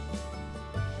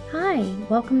Hi,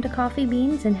 welcome to Coffee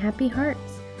Beans and Happy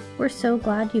Hearts. We're so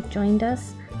glad you've joined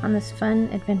us on this fun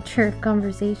adventure of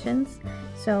conversations.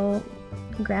 So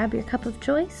grab your cup of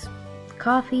choice,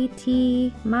 coffee,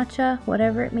 tea, matcha,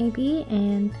 whatever it may be,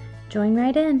 and join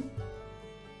right in.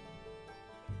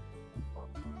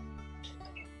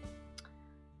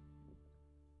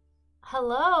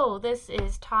 Hello, this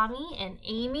is Tommy and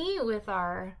Amy with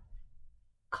our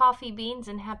Coffee Beans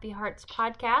and Happy Hearts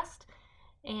podcast.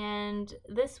 And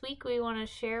this week we want to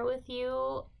share with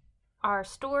you our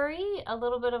story, a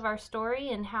little bit of our story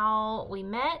and how we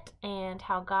met and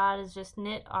how God has just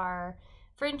knit our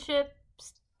friendship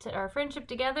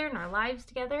together and our lives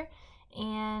together.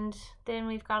 And then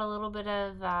we've got a little bit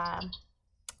of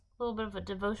a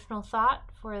devotional thought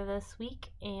for this week,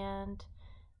 and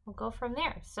we'll go from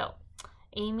there. So,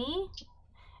 Amy,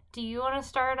 do you want to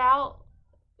start out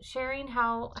sharing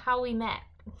how we met?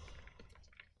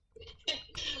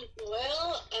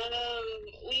 Well,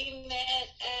 we met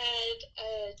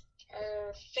at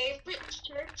our favorite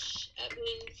church up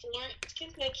in Florence,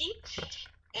 Kentucky,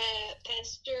 at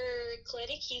Pastor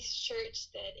Cleddy Keith's church.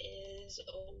 That is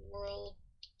a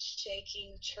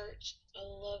world-shaking church. I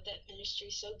love that ministry,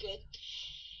 so good.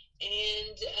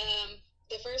 And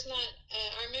the first night,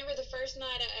 I remember the first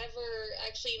night I ever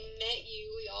actually met you,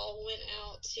 all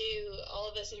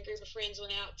of us in a group of friends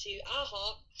went out to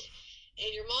IHOP.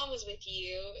 And your mom was with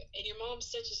you, and your mom's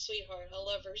such a sweetheart. I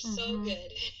love her so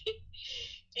good.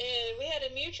 And we had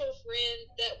a mutual friend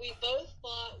that we both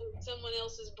thought was someone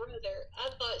else's brother. I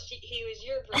thought he was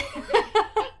your brother.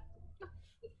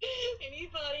 And you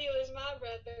thought he was my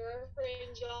brother, our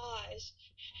friend Josh.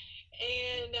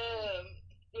 And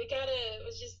we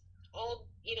was just all,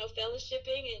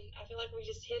 fellowshipping, and I feel like we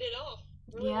just hit it off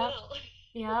really well.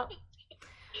 Yep.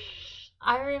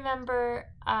 I remember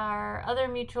our other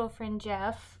mutual friend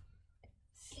Jeff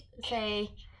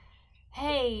say,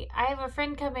 "Hey, I have a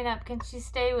friend coming up. Can she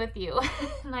stay with you?"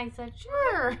 And I said,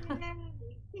 "Sure." Didn't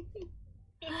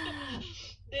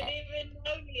even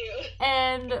know you.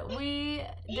 And we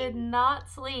did not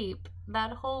sleep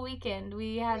that whole weekend.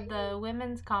 We had the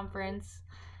women's conference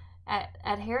at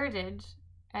Heritage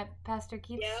at Pastor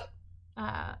Keith's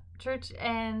church,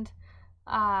 and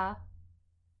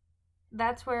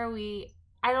that's where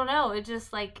I don't know, it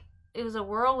just it was a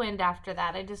whirlwind after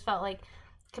that. I just felt like,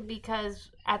 because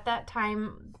at that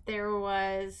time there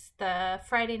was the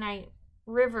Friday night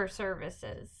river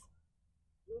services,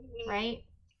 right?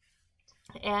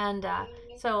 And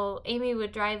so Amy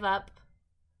would drive up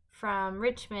from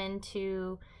Richmond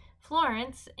to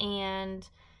Florence, and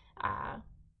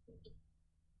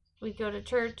we'd go to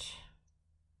church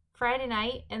Friday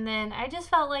night, and then I just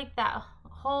felt like that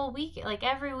whole week,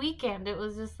 every weekend, it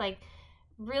was just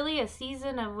really a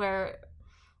season of where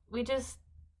we just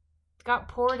got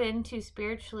poured into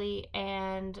spiritually,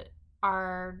 and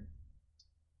our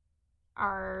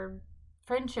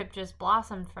friendship just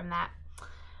blossomed from that.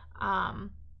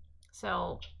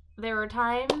 So there were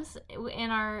times in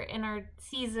our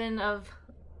season of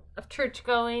church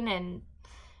going and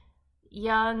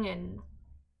young and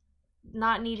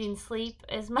not needing sleep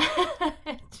as much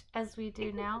as we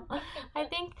do now. I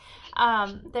think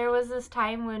there was this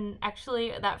time when,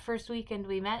 actually, that first weekend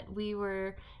we met, we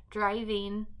were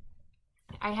driving.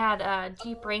 I had a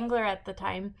Jeep Wrangler at the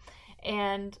time,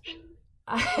 and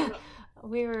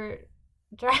we were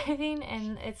driving,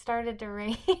 and it started to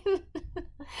rain,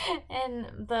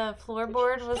 and the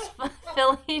floorboard was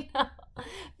filling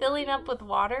up with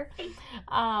water,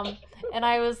 and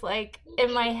I was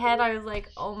in my head, I was like,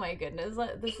 oh my goodness,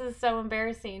 this is so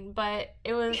embarrassing. But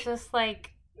it was just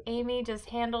Amy just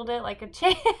handled it like a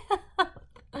champ.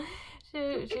 She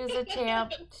was a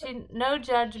champ. No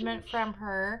judgment from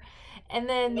her. And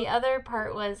then the other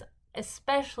part was,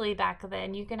 especially back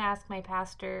then, you can ask my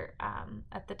pastor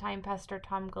at the time, Pastor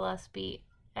Tom Gillespie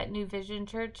at New Vision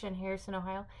Church in Harrison,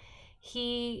 Ohio.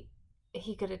 He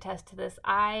could attest to this.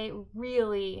 I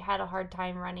really had a hard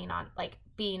time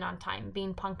being on time,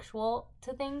 being punctual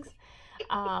to things,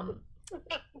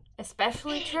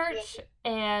 especially church.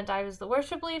 And I was the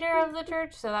worship leader of the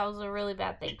church, so that was a really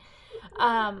bad thing.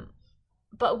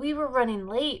 But we were running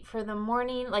late for the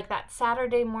morning, that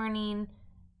Saturday morning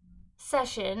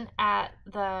session at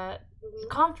the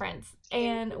conference.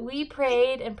 And we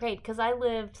prayed and prayed, because I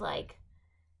lived I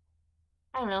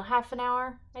don't know, half an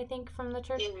hour, I think, from the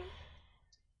church.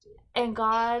 And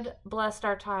God blessed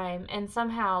our time, and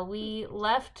somehow we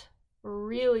left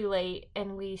really late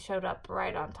and we showed up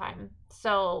right on time.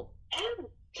 So,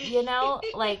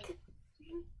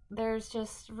 there's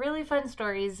just really fun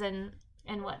stories and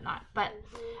whatnot. But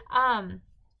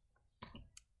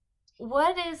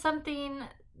what is something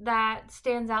that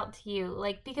stands out to you?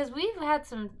 Like, because we've had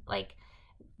some, like,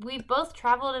 we've both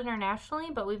traveled internationally,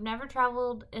 but we've never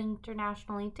traveled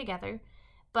internationally together.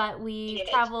 But we've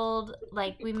traveled,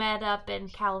 like, we met up in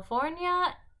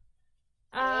California.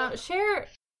 Share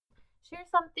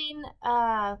something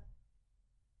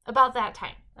about that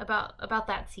time, about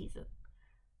that season.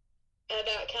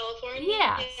 About California?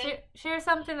 Yeah, share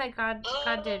something that God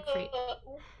did for you.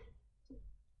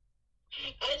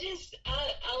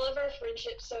 I love our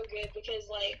friendship so good because,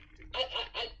 like,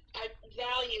 I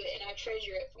value it and I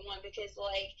treasure it, for one, because,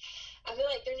 like, I feel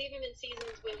like there's even been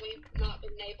seasons when we've not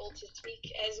been able to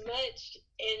speak as much,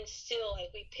 and still,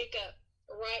 like, we pick up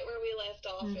right where we left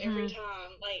off every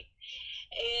time. Like,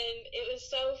 and it was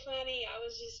so funny. I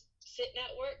was just sitting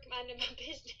at work minding my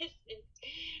business, and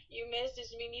you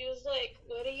messaged me and you was like,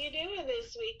 "What are you doing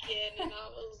this weekend?" And I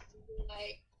was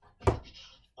like,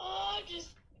 "Oh,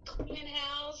 just cleaning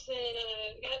house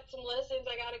and got some lessons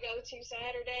I gotta go to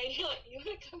Saturday." And you're like, "You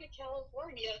want to come to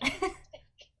California?"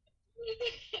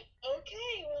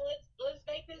 Okay, well, let's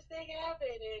make this thing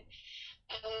happen. And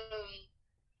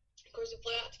of course, we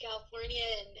flew out to California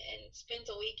and spent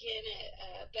a weekend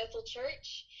at Bethel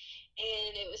Church,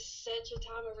 and it was such a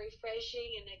time of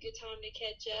refreshing and a good time to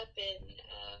catch up. And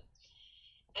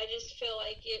I just feel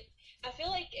like I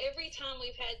feel like every time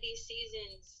we've had these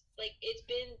seasons, like, it's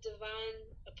been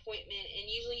divine appointment. And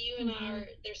usually you and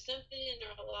I there's something in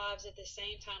our lives at the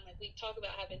same time. Like, we talk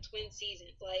about having twin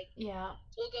seasons. Like, yeah,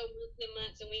 we'll go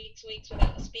months and weeks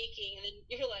without speaking, and then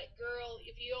you're like, "Girl,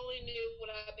 if you only knew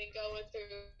what I've been going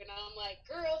through," and I'm like,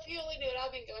 "Girl, if you only knew what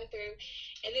I've been going through."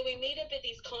 And then we meet up at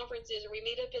these conferences, or we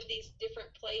meet up at these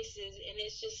different places, and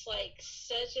it's just like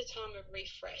such a time of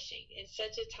refreshing and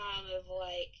such a time of,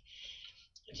 like,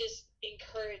 just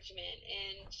encouragement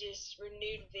and just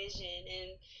renewed vision.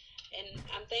 And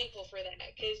I'm thankful for that,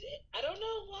 because I don't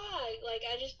know why, like,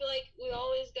 I just feel like we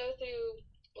always go through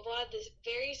a lot of this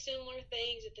very similar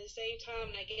things at the same time.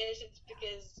 And I guess it's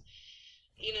because,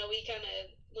 you know, we kind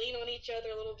of lean on each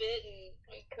other a little bit and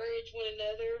encourage one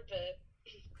another, but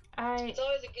it's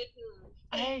always a good time.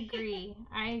 I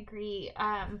agree.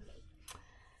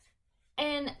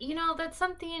 And, you know, that's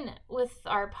something with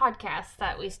our podcast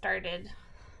that we started,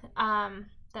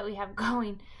 that we have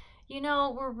going. You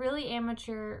know, we're really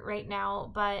amateur right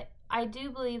now, but I do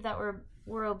believe that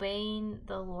we're obeying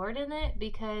the Lord in it,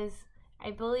 because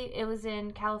I believe it was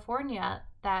in California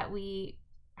that we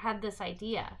had this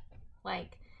idea.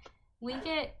 Like,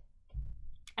 I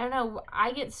don't know,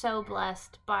 I get so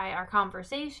blessed by our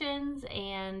conversations,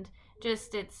 and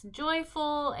just it's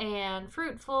joyful and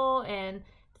fruitful and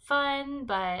fun,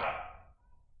 but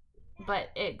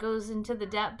it goes into the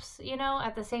depths, you know,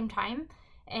 at the same time.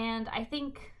 And I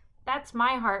think that's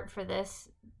my heart for this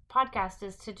podcast,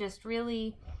 is to just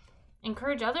really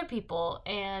encourage other people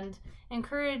and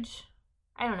encourage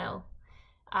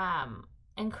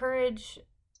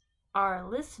our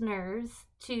listeners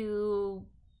to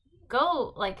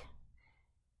go, like,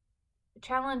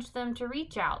 challenge them to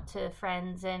reach out to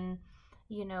friends. And,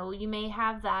 you know, you may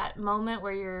have that moment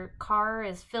where your car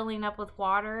is filling up with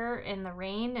water in the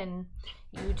rain and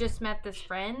you just met this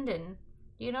friend, and,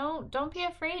 you know, don't be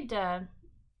afraid to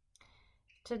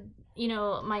you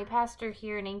know, my pastor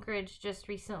here in Anchorage just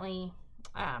recently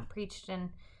preached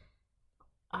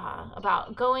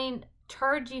about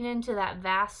charging into that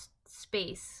vast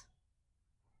space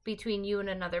between you and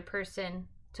another person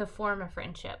to form a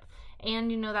friendship.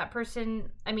 And, you know, that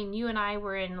person, I mean, you and I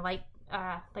were in, like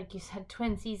you said,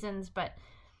 twin seasons, but,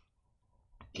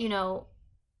 you know,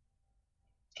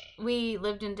 we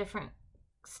lived in different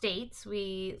states.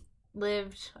 We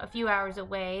lived a few hours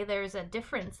away. There's a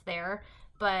difference there,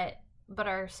 but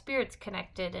our spirits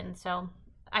connected. And so,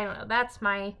 I don't know, that's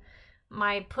my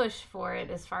push for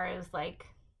it, as far as, like,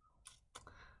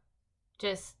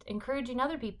 just encouraging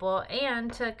other people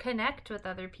and to connect with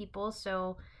other people.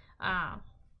 So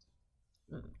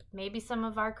maybe some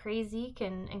of our crazy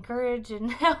can encourage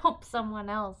and help someone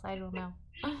else. I don't know.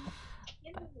 Yeah.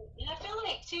 And I feel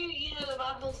like, too, you know, the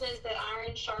Bible says that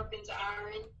iron sharpens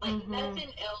iron. Like, nothing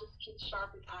else can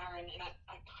sharpen iron. And I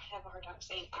have a hard time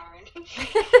saying iron.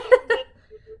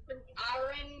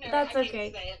 Iron. That's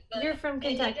okay. You're from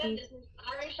Kentucky.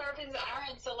 Iron sharpens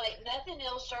iron. So, like, nothing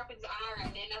else sharpens iron.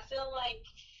 And I feel like,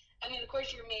 I mean, of course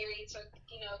you're married, so,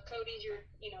 you know, Cody's your,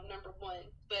 you know, number one.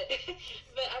 But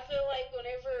I feel like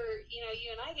whenever, you know, you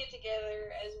and I get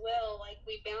together as well, like,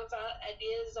 we bounce out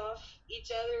ideas off each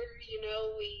other, you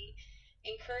know, we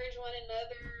encourage one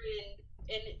another,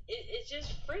 and it's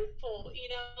just fruitful, you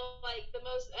know, like the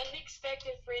most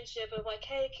unexpected friendship of, like,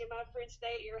 "Hey, can my friend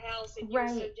stay at your house?" And you're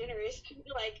so generous.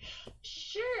 Like,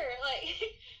 sure, like,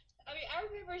 I mean, I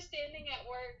remember standing at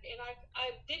work and I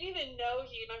didn't even know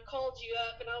you, and I called you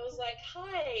up and I was like,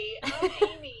 "Hi, I'm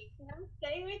Amy. Can I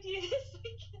stay with you this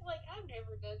weekend?" Like, I've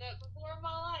never done that before in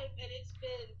my life, and it's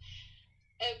been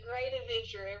a great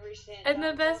adventure ever since. And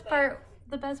the best part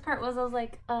was I was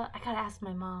like, I gotta ask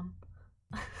my mom.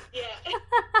 Yeah.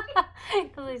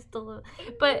 Because I still live.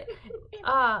 But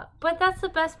that's the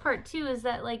best part too, is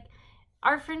that like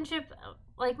our friendship,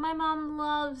 like my mom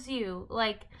loves you.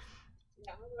 Like,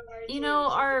 you know,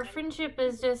 our friendship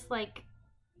is just like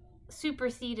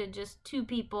superseded just two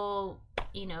people,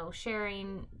 you know,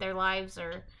 sharing their lives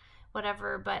or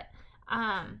whatever. But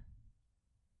I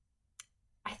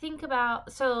think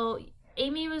about, so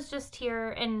Amy was just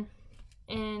here in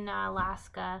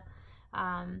Alaska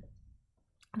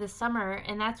this summer,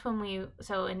 and that's when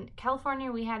so in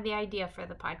California we had the idea for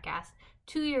the podcast.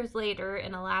 2 years later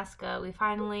in Alaska, we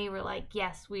finally were like,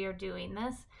 yes, we are doing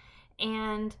this.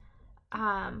 And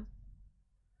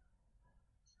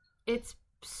it's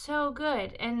so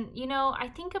good. And you know, I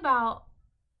think about,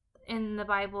 in the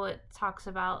Bible it talks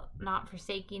about not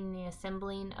forsaking the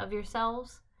assembling of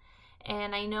yourselves,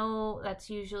 and I know that's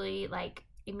usually like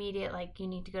immediate, like you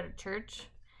need to go to church,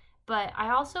 but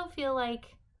I also feel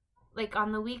like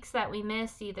on the weeks that we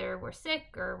miss, either we're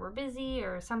sick or we're busy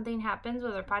or something happens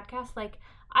with our podcast, like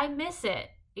I miss it,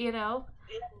 you know?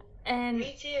 And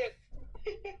me too.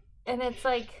 And it's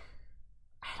like,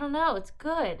 I don't know, it's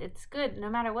good. It's good no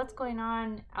matter what's going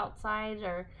on outside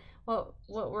or what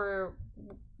we're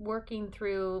working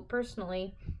through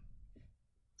personally.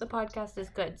 The podcast is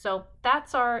good. So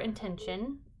that's our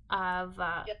intention of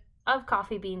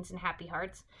Coffee Beans and Happy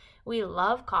Hearts. We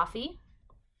love coffee.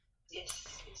 Yes.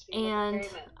 And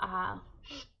it's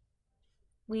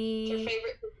your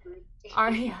favorite food.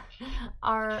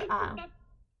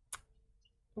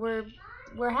 we're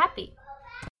happy.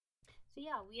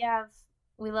 So yeah,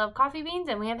 we love coffee beans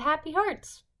and we have happy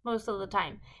hearts most of the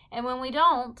time. And when we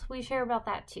don't, we share about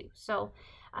that too. So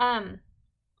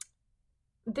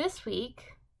this week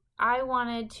I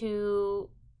wanted to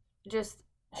just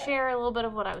share a little bit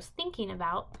of what I was thinking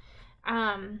about.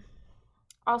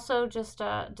 Also, just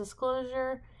a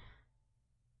disclosure,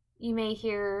 you may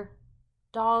hear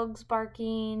dogs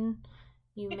barking,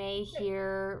 you may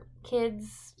hear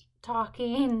kids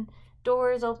talking,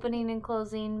 doors opening and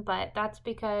closing, but that's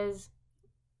because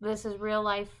this is real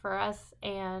life for us,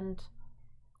 and,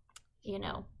 you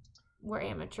know, we're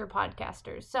amateur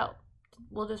podcasters. So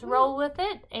we'll just roll with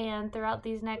it, and throughout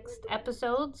these next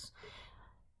episodes,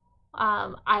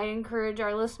 I encourage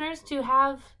our listeners to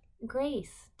have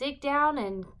grace. Dig down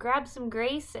and grab some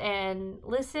grace and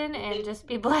listen and just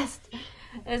be blessed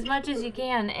as much as you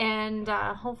can. And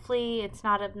hopefully it's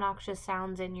not obnoxious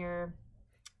sounds in your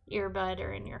earbud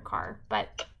or in your car.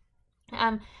 But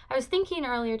I was thinking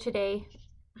earlier today,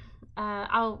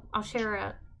 I'll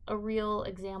share a real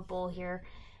example here.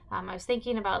 I was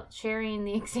thinking about sharing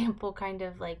the example kind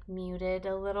of like muted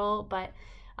a little, but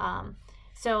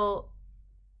so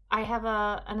I have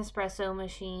an espresso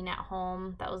machine at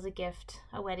home. That was a gift,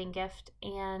 a wedding gift,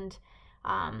 and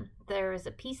there was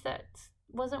a piece that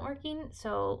wasn't working,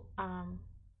 so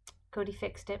Cody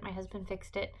fixed it. My husband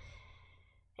fixed it,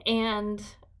 and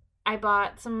I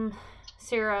bought some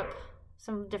syrup,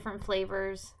 some different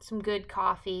flavors, some good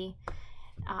coffee,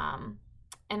 and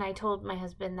I told my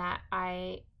husband that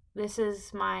I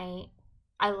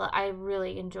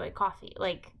really enjoy coffee.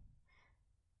 Like,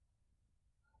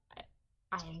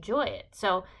 I enjoy it.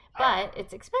 So, but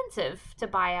it's expensive to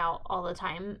buy out all the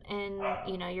time, and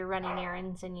you know, you're running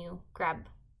errands and you grab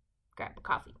a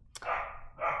coffee.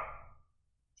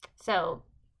 So,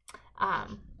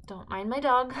 don't mind my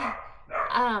dog.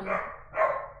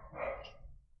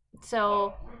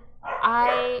 So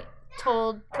I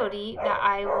told Cody that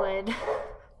I would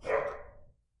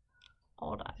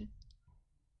hold on.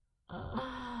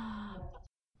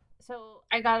 So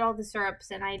I got all the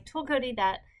syrups, and I told Cody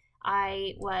that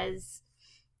I was,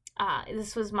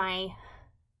 this was my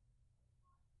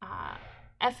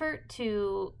effort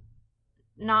to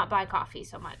not buy coffee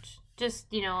so much.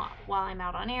 Just, you know, while I'm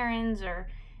out on errands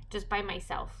or just by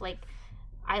myself. Like,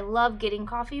 I love getting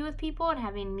coffee with people and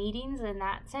having meetings in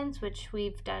that sense, which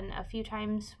we've done a few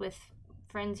times with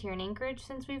friends here in Anchorage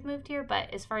since we've moved here.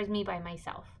 But as far as me by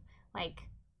myself, like,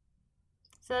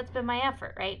 so that's been my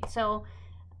effort, right? So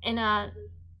in a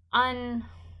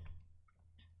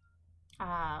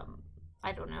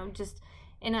I don't know, just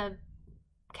in a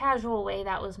casual way,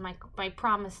 that was my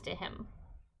promise to him,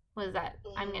 was that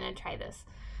I'm gonna try this.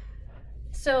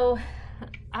 So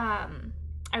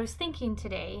I was thinking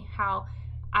today how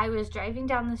I was driving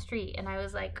down the street and I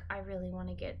was like, I really want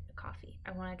to get a coffee.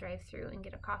 I want to drive through and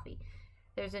get a coffee.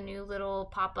 there's a new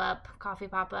little coffee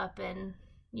pop-up, and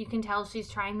you can tell she's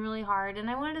trying really hard, and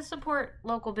I wanted to support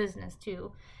local business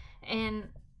too. And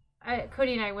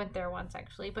Cody and I went there once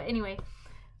actually, but anyway,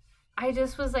 I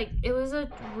just was like, it was a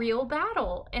real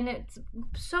battle, and it's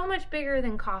so much bigger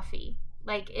than coffee.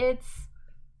 Like, it's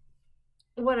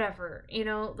whatever,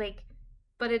 like,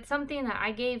 but it's something that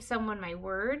I gave someone my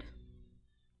word,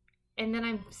 and then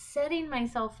I'm setting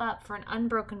myself up for an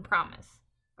unbroken promise,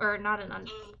 or not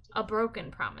a broken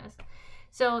promise.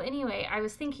 So anyway, I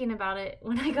was thinking about it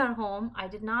when I got home. I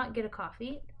did not get a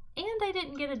coffee, and I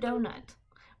didn't get a donut,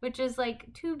 which is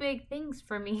like two big things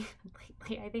for me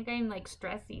lately. I think I'm like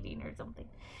stress eating or something.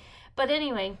 But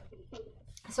anyway,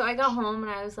 so I got home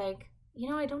and I was like,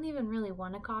 I don't even really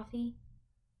want a coffee.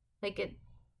 Like,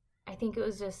 I think it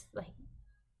was just like,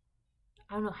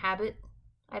 I don't know, habit.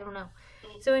 I don't know.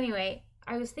 So anyway,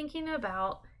 I was thinking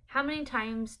about how many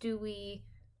times do we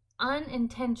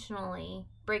unintentionally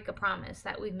break a promise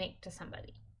that we make to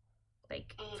somebody,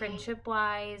 like friendship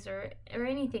wise or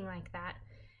anything like that.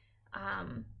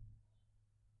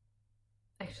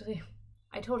 Actually,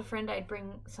 I told a friend I'd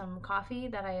bring some coffee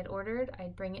that I had ordered.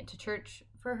 I'd bring it to church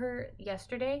for her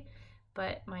yesterday,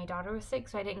 but my daughter was sick,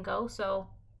 so I didn't go. So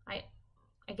I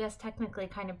guess technically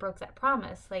kind of broke that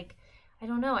promise. Like, I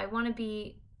don't know. I want to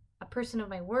be a person of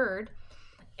my word.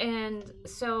 And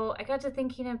so I got to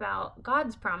thinking about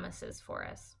God's promises for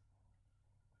us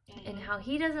and how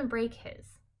he doesn't break his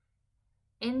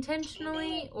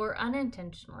intentionally or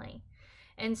unintentionally.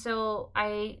 And so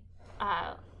I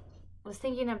was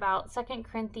thinking about 2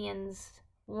 Corinthians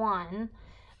 1,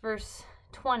 verse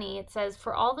 20. It says,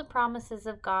 "For all the promises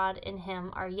of God in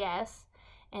him are yes,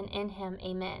 and in him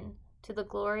amen, to the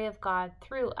glory of God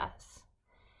through us.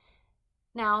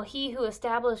 Now he who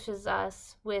establishes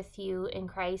us with you in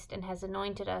Christ and has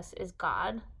anointed us is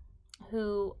God,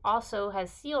 who also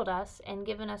has sealed us and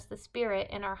given us the Spirit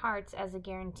in our hearts as a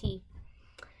guarantee."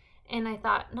 And I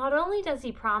thought, not only does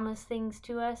he promise things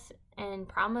to us and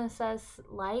promise us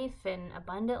life and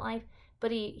abundant life,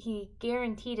 but he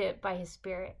guaranteed it by his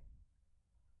Spirit.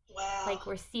 Wow. Like,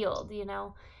 we're sealed,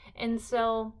 And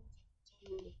so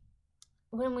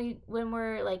when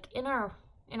we're like in our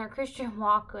Christian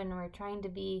walk, when we're trying to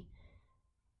be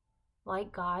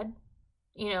like God,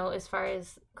 as far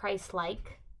as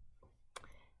Christ-like,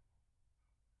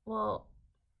 well,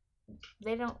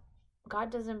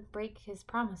 God doesn't break his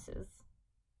promises.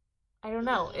 I don't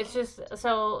know. It's just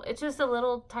a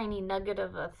little tiny nugget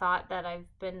of a thought that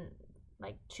I've been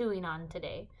like chewing on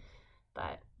today.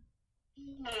 But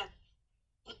and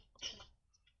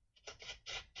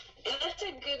that's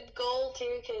a good goal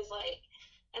too, because like,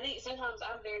 I think sometimes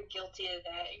I'm very guilty of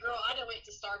that. Girl, I done went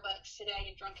to Starbucks today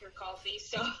and drunk your coffee,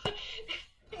 so.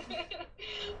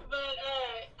 But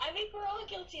I think we're all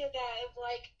guilty of that. Of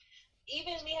like,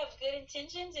 even we have good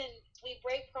intentions and we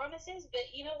break promises, but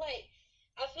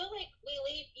I feel like we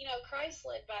lead. Christ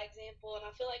led by example, and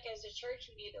I feel like as a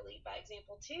church we need to lead by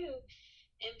example too,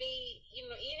 and be,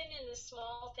 even in the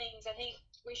small things. I think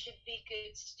we should be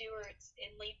good stewards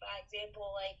and lead by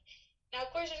example. Like, now,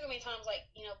 of course, there's going to be times like,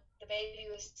 the baby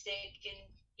was sick and,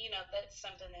 that's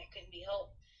something that couldn't be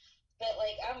helped. But,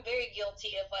 like, I'm very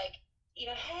guilty of, like,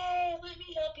 hey, let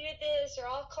me help you with this, or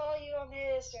I'll call you on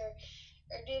this, or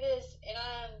do this. And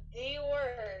I'm the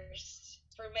worst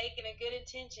for making a good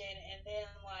intention and then,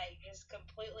 like, just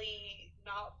completely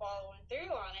not following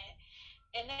through on it.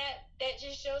 And that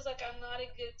just shows, like, I'm not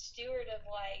a good steward of,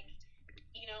 like,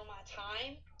 my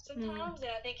time sometimes.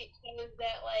 And I think it shows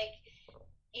that, like,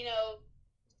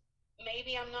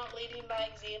 maybe I'm not leading by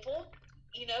example,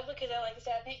 because like I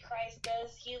said, I think Christ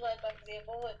he led by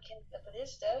example and kept up with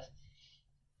his stuff.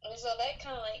 And so that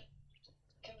kind of like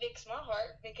convicts my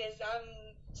heart, because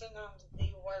I'm sometimes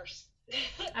the worst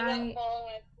about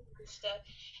following stuff.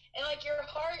 And like, your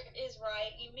heart is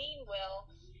right, you mean well,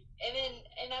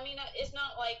 and I mean, it's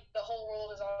not like the whole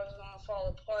world is always going to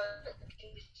fall apart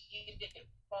because you didn't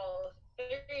follow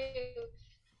through.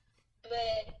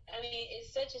 But, I mean,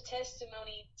 it's such a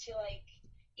testimony to, like,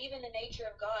 even the nature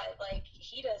of God. Like,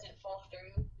 he doesn't fall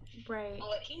through on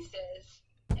what he says.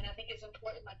 And I think it's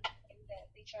important, like, that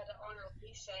we try to honor what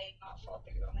we say, not fall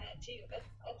through on that, too. That's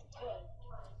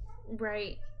good.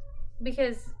 Right.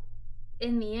 Because,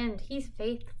 in the end, he's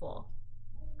faithful.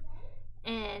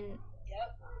 And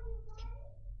yep.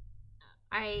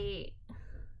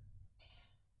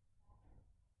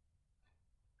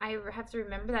 I have to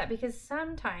remember that, because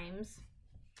sometimes,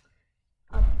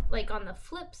 like on the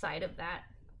flip side of that,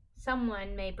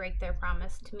 someone may break their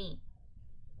promise to me.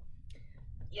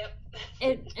 Yep.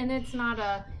 And it's not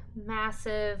a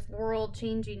massive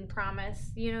world-changing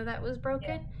promise, that was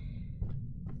broken.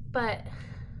 but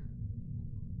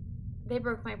they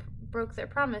broke their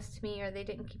promise to me, or they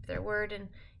didn't keep their word, and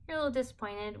you're a little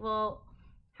disappointed. Well,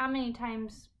 how many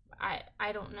times,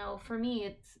 I don't know. For me,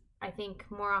 it's, I think,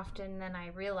 more often than I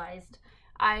realized,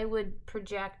 I would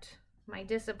project my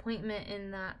disappointment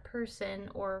in that person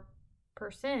or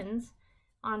persons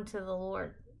onto the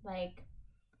Lord, like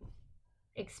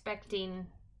expecting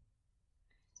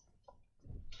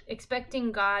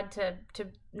God to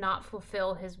not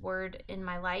fulfill his word in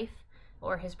my life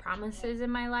or his promises in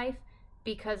my life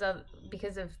because of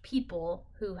people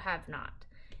who have not.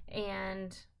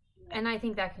 And I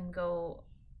think that can go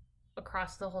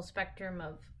across the whole spectrum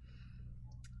of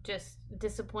just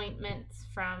disappointments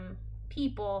from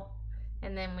people,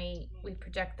 and then we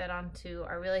project that onto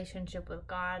our relationship with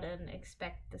God and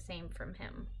expect the same from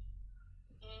him.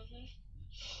 Mm-hmm.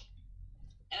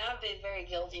 And I've been very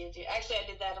guilty of it. Actually, I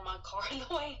did that in my car on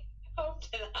the way home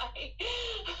tonight.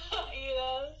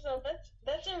 So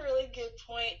that's a really good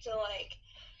point to like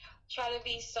try to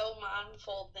be so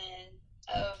mindful then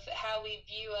of how we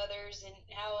view others and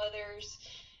how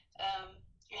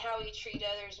we treat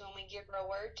others when we give our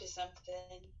word to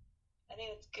something. I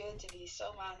think it's good to be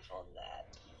so mindful of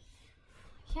that.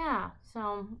 Yeah.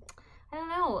 So I don't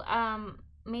know.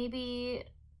 Maybe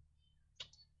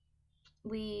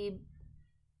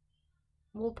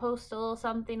we'll post a little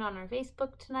something on our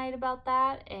Facebook tonight about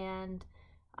that, and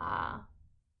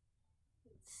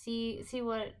see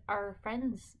what our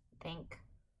friends think.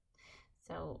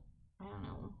 So I don't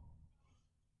know.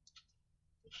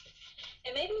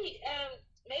 And maybe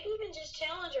even just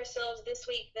challenge ourselves this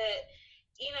week that,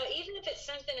 even if it's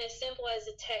something as simple as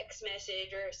a text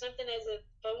message or something as a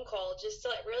phone call, just to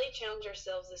like really challenge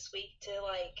ourselves this week to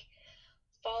like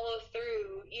follow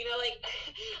through.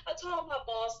 I told my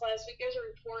boss last week there's a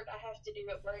report I have to do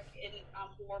at work, and I'm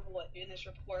horrible at doing this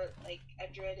report. Like, I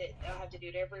dread it. I have to do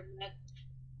it every month.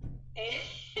 And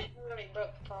I already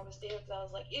broke the promise to him because I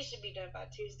was like, it should be done by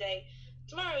Tuesday.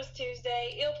 Tomorrow's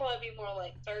Tuesday. It'll probably be more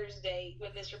like Thursday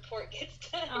when this report gets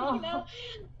done. Oh.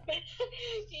 But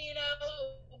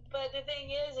the thing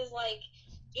is like,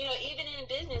 even in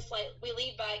business, like, we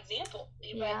lead by example.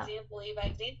 Lead by example.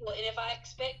 And if I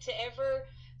expect to ever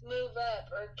move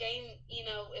up or gain,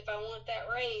 if I want that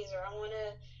raise or I want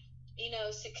to,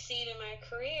 succeed in my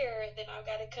career, then I've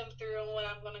got to come through on what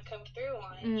I'm going to come through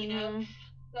on, Mm-hmm.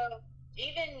 So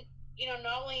even,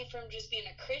 not only from just being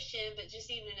a Christian, but just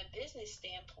even in a business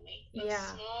standpoint, those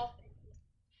small things.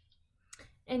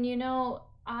 And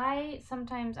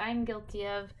I'm guilty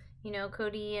of,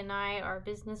 Cody and I are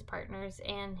business partners,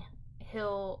 and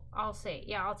I'll say,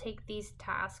 yeah, I'll take these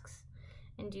tasks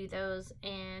and do those,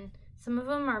 and some of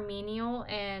them are menial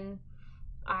and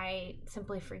I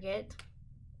simply forget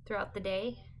throughout the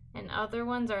day, and other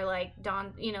ones are like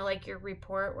like your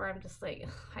report, where I'm just like,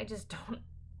 I just don't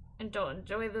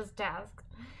enjoy this task,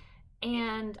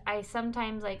 and I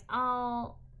sometimes like,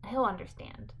 oh, he'll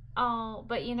understand,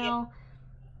 but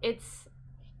it's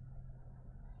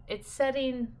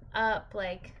setting up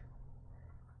like,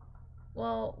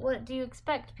 well, what do you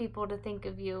expect people to think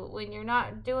of you when you're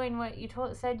not doing what you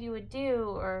said you would do?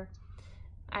 Or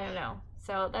I don't know.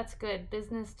 So that's good.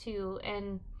 Business too,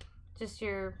 and just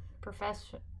your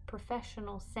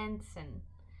professional sense, and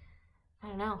I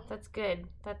don't know. That's good.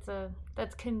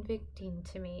 That's convicting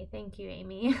to me. Thank you,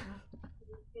 Amy.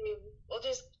 Well,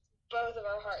 just both of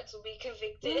our hearts will be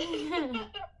convicted.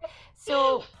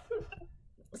 So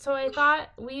I thought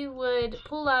we would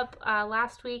pull up,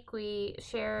 last week we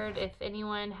shared if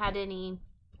anyone had any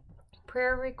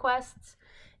prayer requests,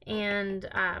 and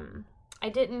I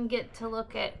didn't get to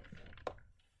look at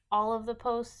all of the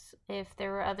posts if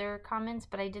there were other comments,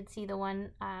 but I did see the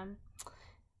one,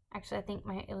 actually I think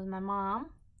it was my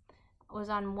mom was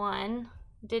on one.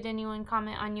 Did anyone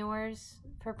comment on yours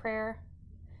for prayer?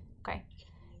 Okay,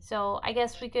 so I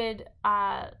guess we could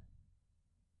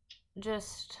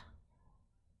just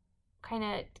kind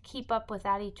of keep up with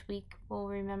that each week. We'll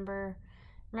remember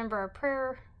our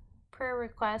prayer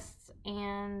requests,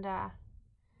 and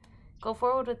go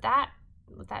forward with that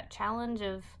challenge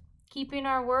of keeping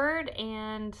our word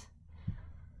and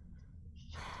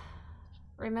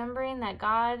remembering that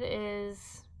God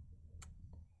is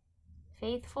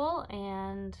faithful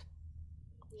and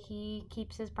he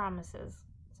keeps his promises.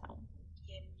 So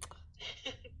yeah.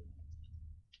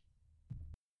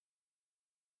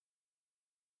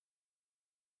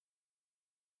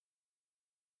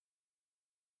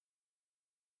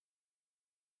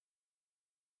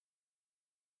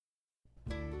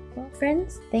 Well,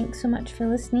 friends, thanks so much for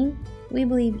listening. We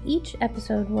believe each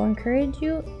episode will encourage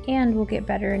you and will get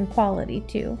better in quality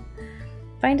too.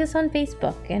 find us on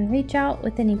Facebook and reach out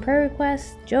with any prayer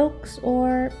requests, jokes,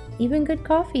 or even good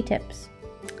coffee tips.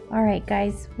 All right,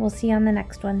 guys, we'll see you on the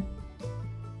next one.